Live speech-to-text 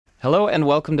Hello and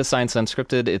welcome to Science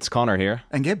Unscripted. It's Connor here.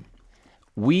 And Gabe.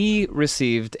 We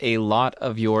received a lot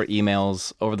of your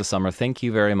emails over the summer. Thank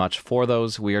you very much for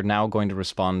those. We are now going to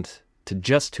respond to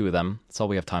just two of them. That's all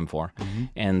we have time for.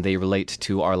 And they relate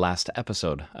to our last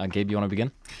episode. Gabe, you want to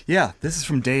begin? Yeah, this is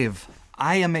from Dave.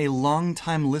 I am a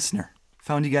long-time listener.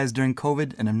 Found you guys during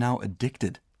COVID and am now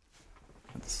addicted.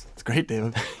 It's great,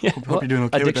 Dave. Hope you're doing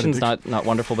okay with that addiction's not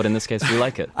wonderful, but in this case, we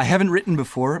like it. I haven't written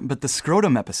before, but the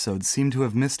scrotum episodes seem to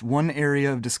have missed one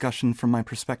area of discussion from my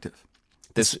perspective.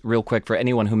 This, real quick, for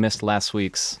anyone who missed last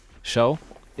week's show,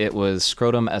 it was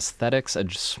Scrotum Aesthetics, a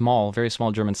very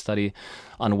small German study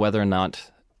on whether or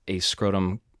not a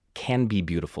scrotum can be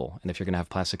beautiful. And if you're going to have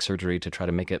plastic surgery to try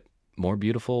to make it more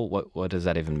beautiful, what does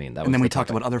that even mean? And then we talked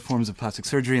about other forms of plastic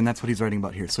surgery, and that's what he's writing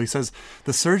about here. So he says,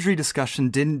 the surgery discussion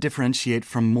didn't differentiate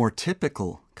from more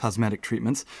typical cosmetic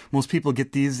treatments. Most people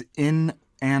get these in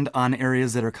and on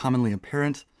areas that are commonly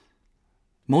apparent.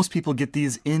 Most people get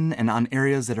these in and on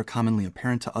areas that are commonly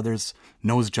apparent to others.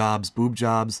 Nose jobs, boob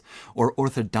jobs, or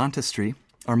orthodontistry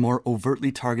are more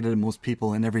overtly targeted at most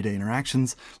people in everyday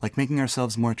interactions, like making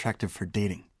ourselves more attractive for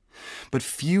dating. But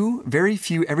very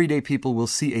few everyday people will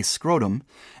see a scrotum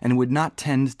and would not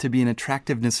tend to be an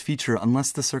attractiveness feature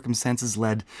unless the circumstances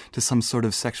led to some sort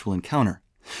of sexual encounter.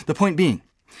 The point being,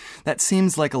 that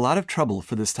seems like a lot of trouble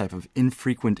for this type of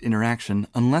infrequent interaction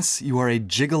unless you are a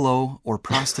gigolo or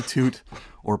prostitute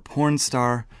or porn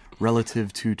star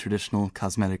relative to traditional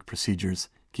cosmetic procedures.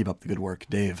 Keep up the good work,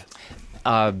 Dave.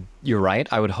 You're right.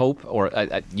 I would hope, or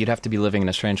you'd have to be living in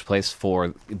a strange place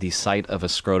for the sight of a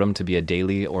scrotum to be a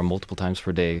daily or multiple times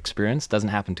per day experience. Doesn't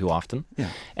happen too often. Yeah.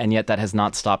 And yet that has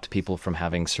not stopped people from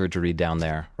having surgery down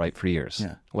there, right, for years.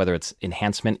 Yeah. Whether it's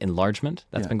enhancement, enlargement,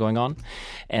 that's been going on.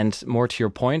 And more to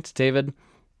your point, David,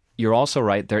 you're also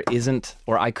right. There isn't,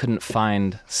 or I couldn't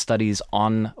find studies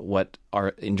on what are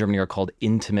in Germany are called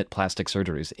intimate plastic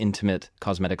surgeries, intimate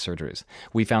cosmetic surgeries.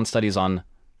 We found studies on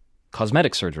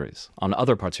cosmetic surgeries on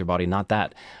other parts of your body, not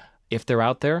that. If they're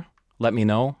out there, let me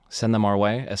know. Send them our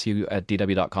way,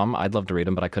 su@dw.com. I'd love to read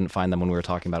them, but I couldn't find them when we were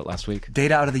talking about it last week.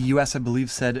 Data out of the U.S., I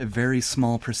believe, said a very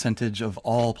small percentage of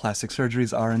all plastic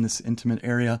surgeries are in this intimate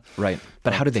area. Right.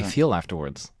 But how do they feel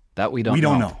afterwards? That we don't know. We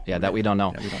don't know. Yeah, that we don't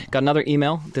know. Got another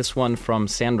email, this one from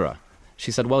Sandra.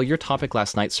 She said, well, your topic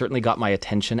last night certainly got my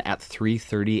attention at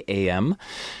 3:30 a.m.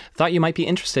 Thought you might be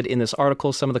interested in this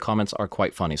article. Some of the comments are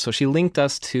quite funny. So she linked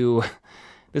us to,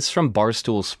 this is from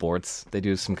Barstool Sports. They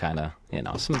do some kind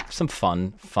of, some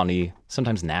fun, funny,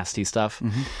 sometimes nasty stuff.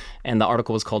 And the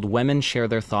article was called Women Share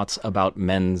Their Thoughts About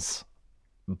Men's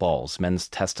Balls, Men's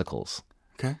Testicles.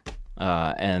 Okay.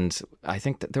 And I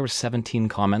think that there were 17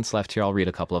 comments left here. I'll read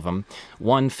a couple of them.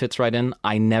 One fits right in.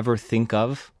 I never think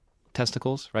of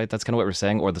testicles, right? That's kind of what we're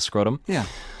saying, or the scrotum. Yeah.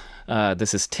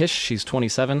 This is Tish. She's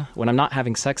 27. When I'm not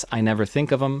having sex, I never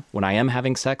think of them. When I am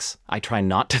having sex, I try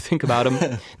not to think about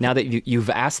them. Now that you've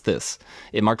asked this,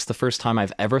 it marks the first time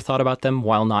I've ever thought about them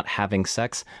while not having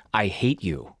sex. I hate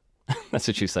you. That's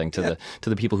what she's saying to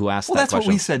the people who asked that question. Well, that's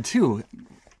what we said too.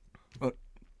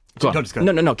 Go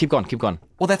on. No, keep going.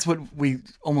 Well, that's what we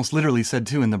almost literally said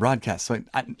too in the broadcast. So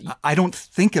I don't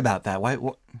think about that. Why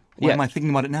am I thinking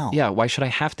about it now? Yeah, why should I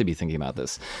have to be thinking about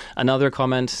this? Another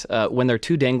comment, when they're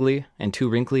too dangly and too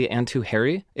wrinkly and too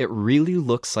hairy, it really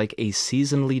looks like a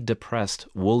seasonally depressed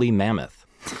woolly mammoth.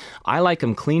 I like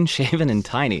them clean shaven and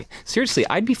tiny. Seriously,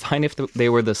 I'd be fine if they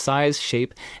were the size,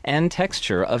 shape, and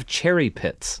texture of cherry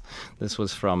pits. This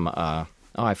was from...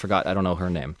 I forgot. I don't know her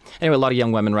name. Anyway, a lot of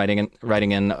young women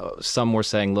writing in. Some were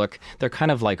saying, look, they're kind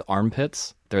of like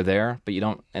armpits. They're there, but you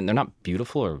don't, and they're not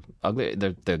beautiful or ugly.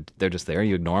 They're just there.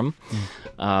 You ignore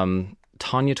them.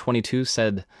 Tanya 22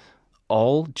 said,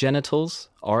 all genitals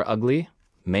are ugly.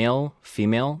 Male,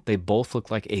 female, they both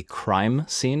look like a crime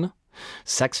scene.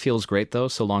 Sex feels great though,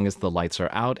 so long as the lights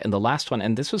are out. And the last one,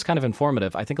 and this was kind of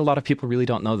informative. I think a lot of people really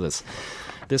don't know this.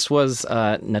 This was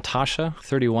Natasha,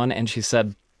 31, and she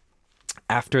said,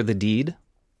 after the deed,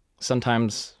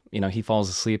 sometimes, he falls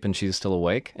asleep and she's still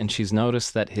awake, and she's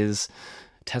noticed that his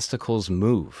testicles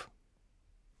move.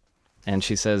 And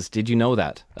she says, did you know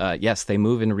that? Yes, they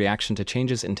move in reaction to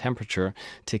changes in temperature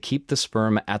to keep the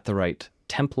sperm at the right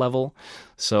temp level.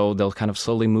 So they'll kind of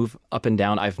slowly move up and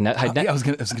down. I was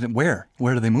gonna. Where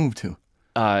do they move to?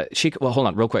 Hold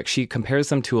on, real quick. She compares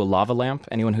them to a lava lamp.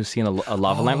 Anyone who's seen a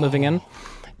lava lamp moving in,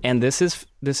 and this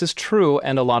is true.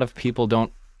 And a lot of people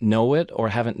don't know it or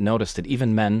haven't noticed it.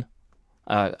 Even men.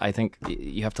 I think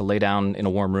you have to lay down in a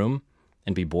warm room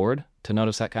and be bored to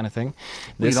notice that kind of thing.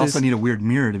 You'd also need a weird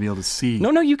mirror to be able to see.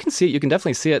 No, you can see it. You can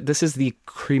definitely see it. This is the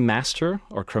cremaster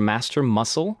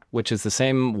muscle, which is the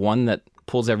same one that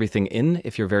pulls everything in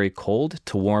if you're very cold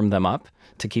to warm them up.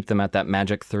 to keep them at that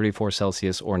magic 34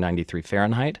 Celsius or 93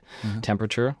 Fahrenheit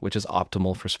temperature, which is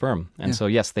optimal for sperm. And so,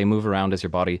 yes, they move around as your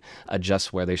body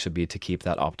adjusts where they should be to keep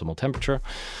that optimal temperature.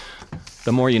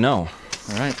 The more you know.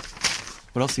 All right.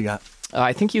 What else you got?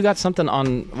 I think you got something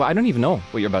on... Well, I don't even know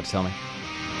what you're about to tell me.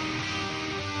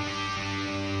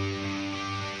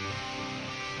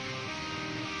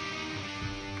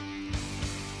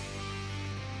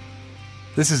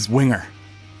 This is Winger.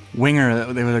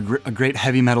 Winger, they were a great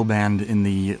heavy metal band in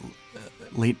the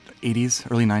late 80s,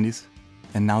 early 90s.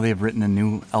 And now they have written a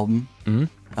new album.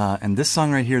 And this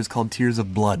song right here is called Tears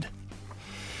of Blood.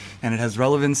 And it has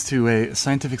relevance to a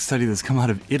scientific study that's come out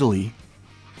of Italy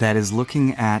that is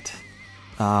looking at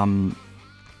the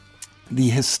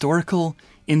historical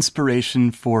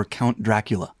inspiration for Count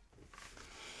Dracula.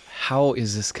 How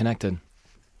is this connected?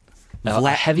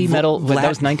 Heavy metal, that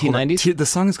was 1990s? The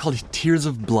song is called Tears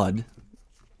of Blood.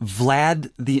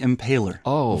 Vlad the Impaler.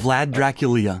 Oh. Vlad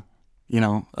Dracula. You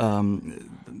know,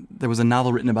 there was a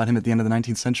novel written about him at the end of the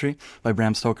 19th century by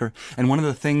Bram Stoker. And one of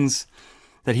the things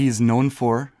that he's known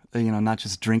for, you know, not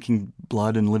just drinking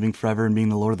blood and living forever and being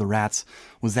the Lord of the Rats,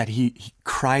 was that he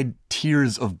cried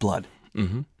tears of blood.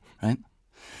 Right?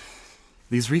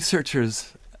 These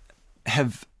researchers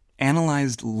have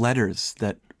analyzed letters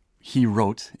that he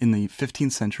wrote in the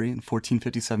 15th century, in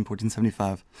 1457,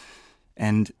 1475,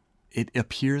 and it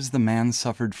appears the man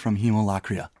suffered from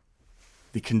hemolacria,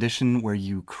 the condition where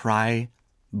you cry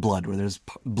blood, where there's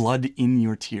blood in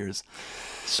your tears.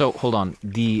 So, hold on.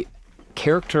 The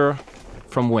character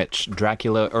from which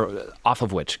Dracula, or off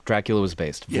of which Dracula was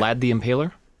based, Vlad the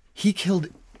Impaler? He killed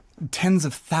tens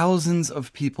of thousands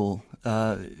of people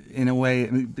in a way,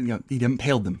 you know, he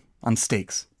impaled them on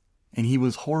stakes. And he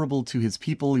was horrible to his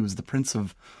people. He was the Prince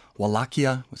of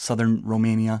Walachia, southern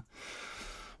Romania.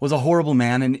 Was a horrible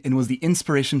man and was the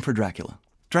inspiration for Dracula.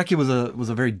 Dracula was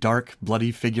a very dark,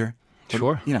 bloody figure. But,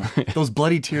 Sure. You know, those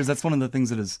bloody tears, that's one of the things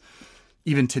that is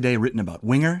even today written about.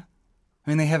 Winger, I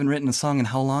mean, they haven't written a song in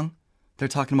how long? They're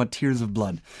talking about tears of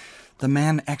blood. The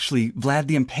man actually, Vlad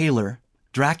the Impaler,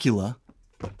 Dracula,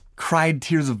 cried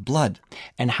tears of blood.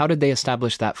 And how did they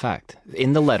establish that fact?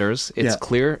 In the letters, it's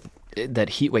clear that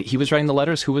he was writing the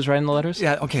letters? Who was writing the letters?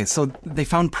 Yeah, okay, so they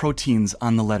found proteins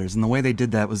on the letters, and the way they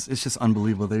did that it's just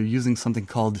unbelievable. They're using something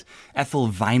called ethyl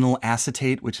vinyl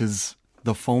acetate, which is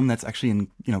the foam that's actually in,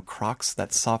 you know, Crocs,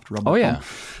 that soft rubber foam.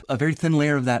 A very thin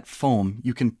layer of that foam,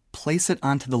 you can place it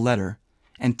onto the letter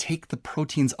and take the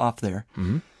proteins off there,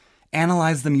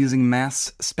 analyze them using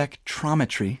mass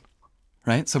spectrometry,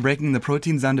 right? So breaking the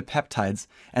proteins down to peptides,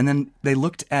 and then they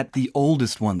looked at the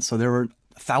oldest ones. So there were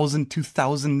 1,000,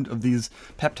 2,000 of these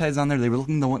peptides on there. They were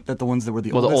looking at the ones that were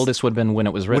the oldest. Well, the oldest would have been when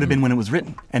it was written. Would have been when it was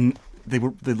written. And the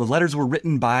letters were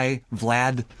written by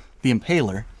Vlad the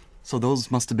Impaler, so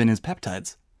those must have been his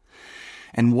peptides.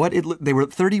 And they were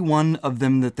 31 of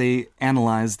them that they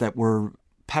analyzed that were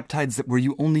peptides that were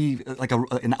only like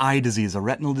an eye disease, a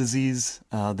retinal disease.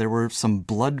 There were some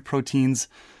blood proteins,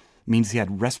 means he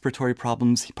had respiratory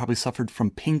problems. He probably suffered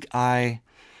from pink eye,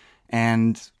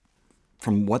 and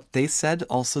from what they said,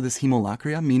 also this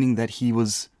hemolacria, meaning that he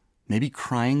was maybe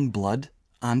crying blood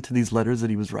onto these letters that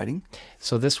he was writing.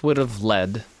 So this would have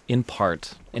led, in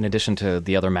part, in addition to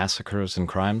the other massacres and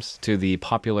crimes, to the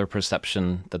popular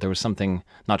perception that there was something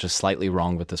not just slightly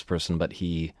wrong with this person, but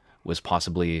he was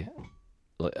possibly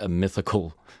a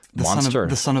mythical monster.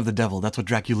 The son of the devil. That's what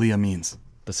Dracula means.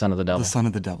 The son of the devil. The son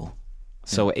of the devil.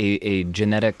 So a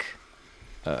genetic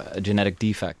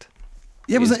defect.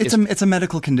 Yeah, it's a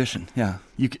medical condition. Yeah,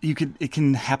 it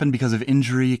can happen because of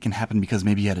injury. It can happen because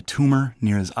maybe he had a tumor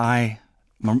near his eye,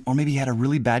 or maybe he had a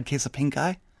really bad case of pink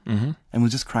eye and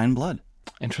was just crying blood.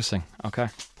 Interesting. Okay.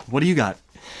 What do you got?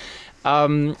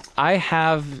 I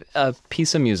have a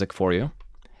piece of music for you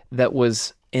that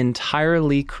was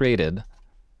entirely created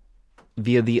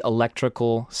via the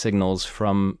electrical signals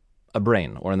from a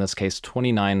brain, or in this case,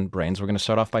 29 brains. We're going to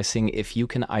start off by seeing if you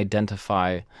can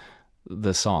identify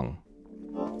the song.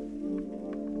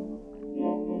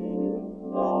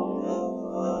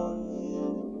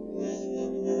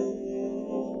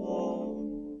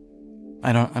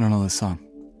 I don't know this song.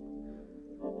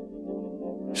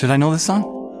 Should I know this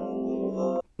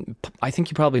song? I think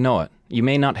you probably know it. You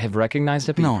may not have recognized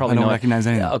it, but you probably know it. No, I don't recognize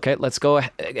anything. Okay, let's go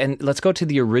to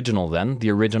the original then, the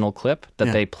original clip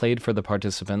that they played for the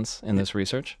participants in this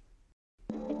research.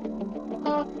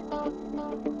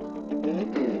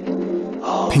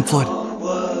 Pink Floyd,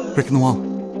 Brick in the Wall.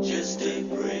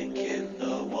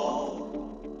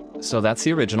 So that's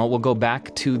the original. We'll go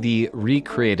back to the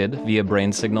recreated via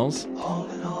brain signals.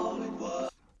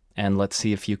 And let's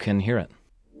see if you can hear it.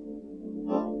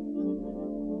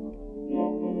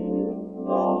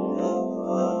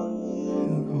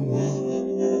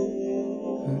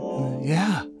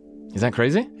 Is that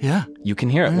crazy? Yeah. You can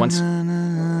hear it once.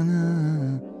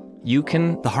 You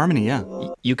can The harmony, yeah.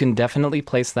 you can definitely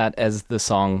place that as the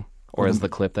song or as the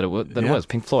clip that it was,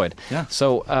 Pink Floyd. Yeah.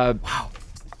 So Wow.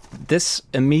 this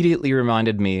immediately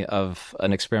reminded me of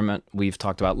an experiment we've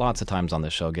talked about lots of times on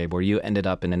this show, Gabe, where you ended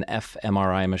up in an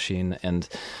fMRI machine, and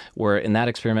where in that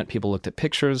experiment people looked at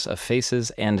pictures of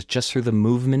faces, and just through the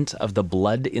movement of the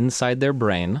blood inside their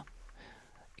brain,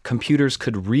 computers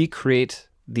could recreate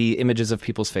the images of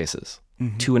people's faces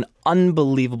to an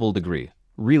unbelievable degree,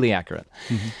 really accurate.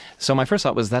 So my first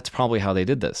thought was that's probably how they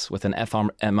did this, with an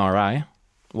fMRI,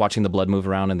 watching the blood move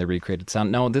around and the recreated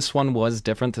sound. No, this one was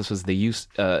different. This was the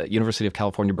University of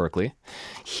California, Berkeley.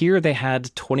 Here they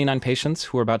had 29 patients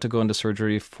who were about to go into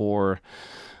surgery for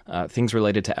things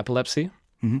related to epilepsy,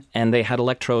 and they had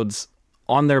electrodes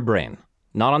on their brain,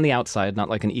 not on the outside, not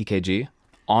like an EKG,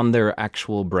 on their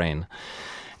actual brain.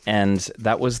 And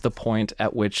that was the point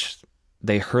at which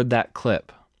they heard that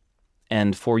clip.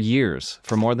 And for years,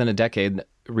 for more than a decade,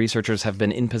 researchers have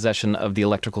been in possession of the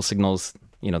electrical signals,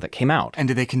 that came out. And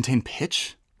did they contain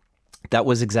pitch? That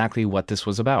was exactly what this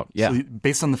was about. Yeah. So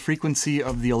based on the frequency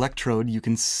of the electrode, you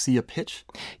can see a pitch?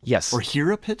 Yes. Or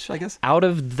hear a pitch, I guess? Out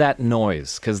of that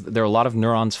noise, because there are a lot of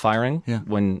neurons firing Yeah.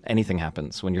 when anything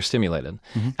happens, when you're stimulated.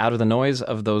 Out of the noise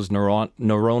of those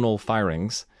neuronal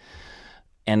firings,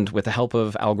 and with the help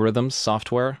of algorithms,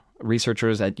 software,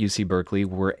 researchers at UC Berkeley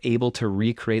were able to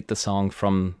recreate the song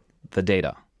from the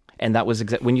data. And that was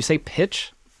when you say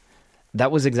pitch,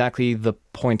 that was exactly the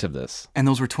point of this. And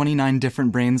those were 29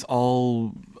 different brains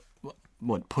all,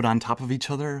 put on top of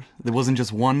each other? There wasn't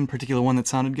just one particular one that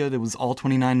sounded good? It was all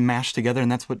 29 mashed together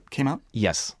and that's what came out?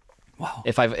 Yes. Wow.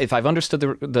 If I've understood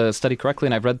the study correctly,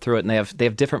 and I've read through it, and they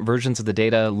have different versions of the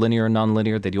data, linear,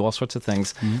 nonlinear, they do all sorts of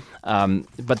things.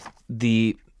 But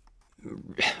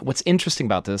what's interesting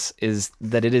about this is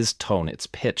that it is tone, it's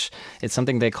pitch. It's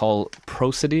something they call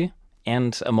prosody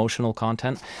and emotional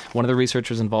content. One of the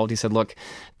researchers involved, he said, look,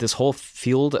 this whole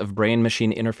field of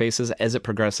brain-machine interfaces, as it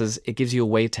progresses, it gives you a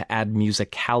way to add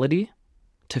musicality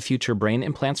to future brain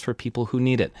implants for people who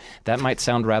need it. That might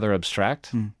sound rather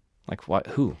abstract. Like, what?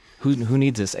 Who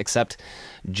needs this? Except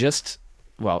just,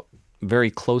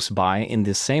 very close by, in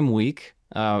the same week,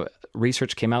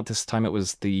 research came out. This time it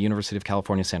was the University of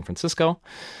California, San Francisco,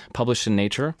 published in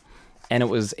Nature. And it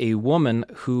was a woman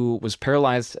who was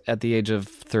paralyzed at the age of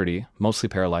 30, mostly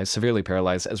paralyzed, severely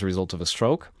paralyzed as a result of a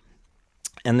stroke.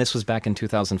 And this was back in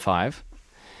 2005.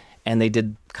 And they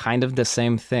did kind of the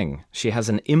same thing. She has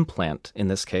an implant, in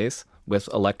this case, with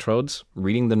electrodes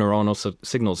reading the neuronal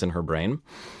signals in her brain.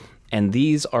 And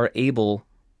these are able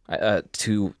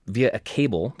to, via a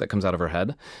cable that comes out of her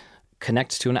head,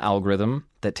 connect to an algorithm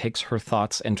that takes her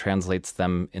thoughts and translates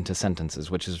them into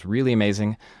sentences, which is really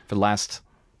amazing. For the last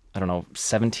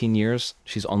 17 years,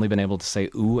 she's only been able to say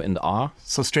ooh and ah.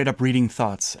 So straight up reading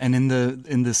thoughts. And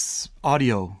in this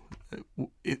audio,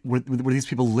 were these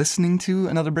people listening to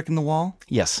Another Brick in the Wall?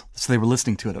 Yes. So they were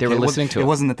listening to it. They were listening to it. It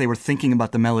wasn't that they were thinking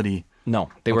about the melody. No,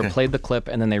 they were played the clip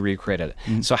and then they recreated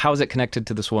it. So how is it connected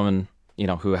to this woman,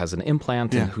 who has an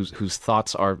implant and whose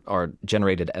thoughts are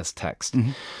generated as text?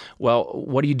 Well,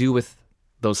 what do you do with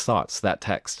those thoughts, that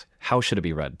text? How should it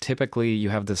be read? Typically, you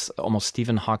have this almost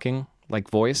Stephen Hawking-like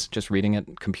voice, just reading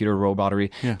it, computer robotry.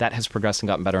 That has progressed and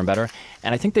gotten better and better.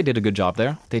 And I think they did a good job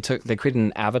there. They created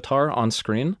an avatar on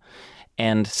screen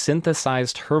and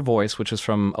synthesized her voice, which was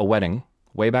from a wedding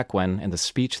way back when, and the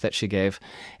speech that she gave,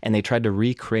 and they tried to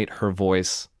recreate her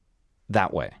voice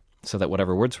that way, so that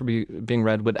whatever words were being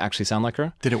read would actually sound like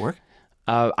her. Did it work?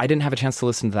 I didn't have a chance to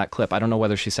listen to that clip. I don't know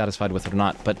whether she's satisfied with it or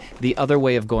not. But the other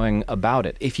way of going about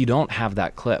it, if you don't have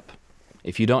that clip,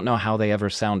 if you don't know how they ever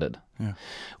sounded,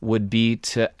 would be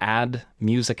to add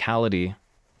musicality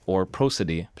or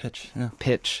prosody,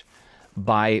 pitch,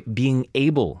 by being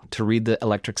able to read the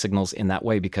electric signals in that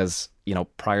way. Because,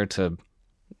 prior to,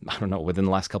 within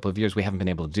the last couple of years, we haven't been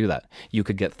able to do that. You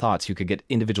could get thoughts, you could get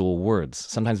individual words,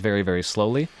 sometimes very, very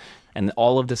slowly. And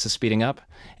all of this is speeding up.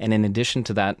 And in addition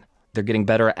to that, they're getting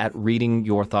better at reading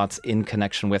your thoughts in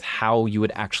connection with how you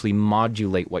would actually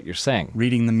modulate what you're saying.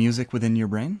 Reading the music within your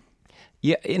brain?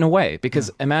 Yeah, in a way.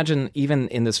 Because imagine even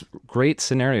in this great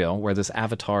scenario where this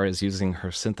avatar is using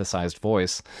her synthesized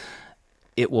voice,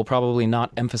 it will probably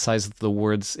not emphasize the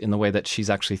words in the way that she's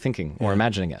actually thinking or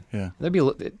imagining it. That'd be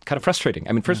kind of frustrating.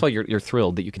 I mean, first of all, you're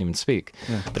thrilled that you can even speak.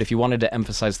 But if you wanted to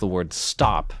emphasize the word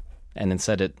stop and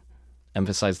instead it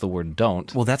emphasize the word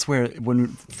don't. Well, that's where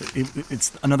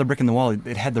it's Another Brick in the Wall.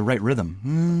 It had the right rhythm.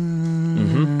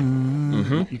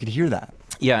 You could hear that.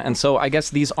 Yeah, and so I guess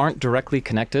these aren't directly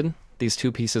connected. these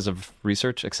two pieces of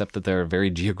research, except that they're very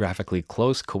geographically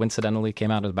close, coincidentally came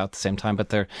out at about the same time, but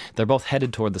they're both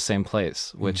headed toward the same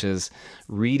place, which is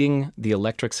reading the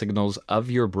electric signals of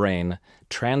your brain,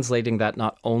 translating that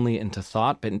not only into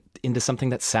thought, but into something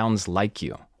that sounds like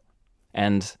you.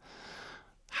 And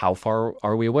how far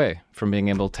are we away from being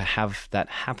able to have that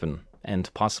happen?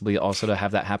 And possibly also to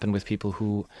have that happen with people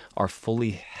who are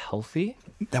fully healthy?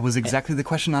 That was exactly the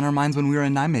question on our minds when we were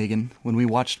in Nijmegen, when we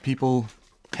watched people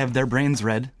have their brains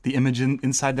read, the image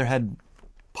inside their head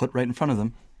put right in front of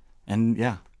them. And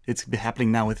yeah, it's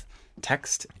happening now with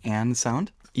text and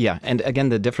sound. Yeah, and again,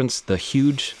 the difference, the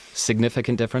huge,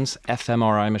 significant difference,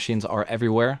 fMRI machines are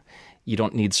everywhere. You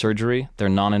don't need surgery. They're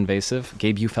non-invasive.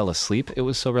 Gabe, you fell asleep. It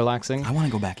was so relaxing. I want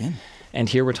to go back in. And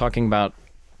here we're talking about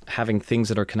having things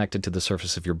that are connected to the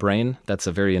surface of your brain. That's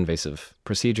a very invasive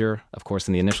procedure. Of course,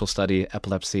 in the initial study,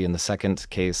 epilepsy. In the second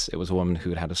case, it was a woman who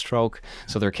had had a stroke.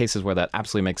 So there are cases where that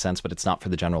absolutely makes sense, but it's not for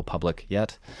the general public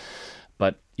yet.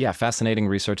 But yeah, fascinating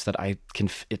research that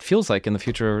it feels like in the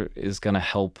future is going to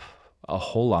help a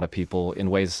whole lot of people in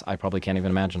ways I probably can't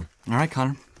even imagine. All right,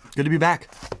 Connor. Good to be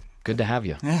back. Good to have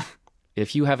you. Yeah.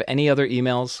 If you have any other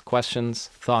emails, questions,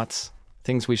 thoughts,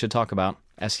 things we should talk about,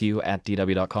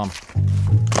 su@dw.com.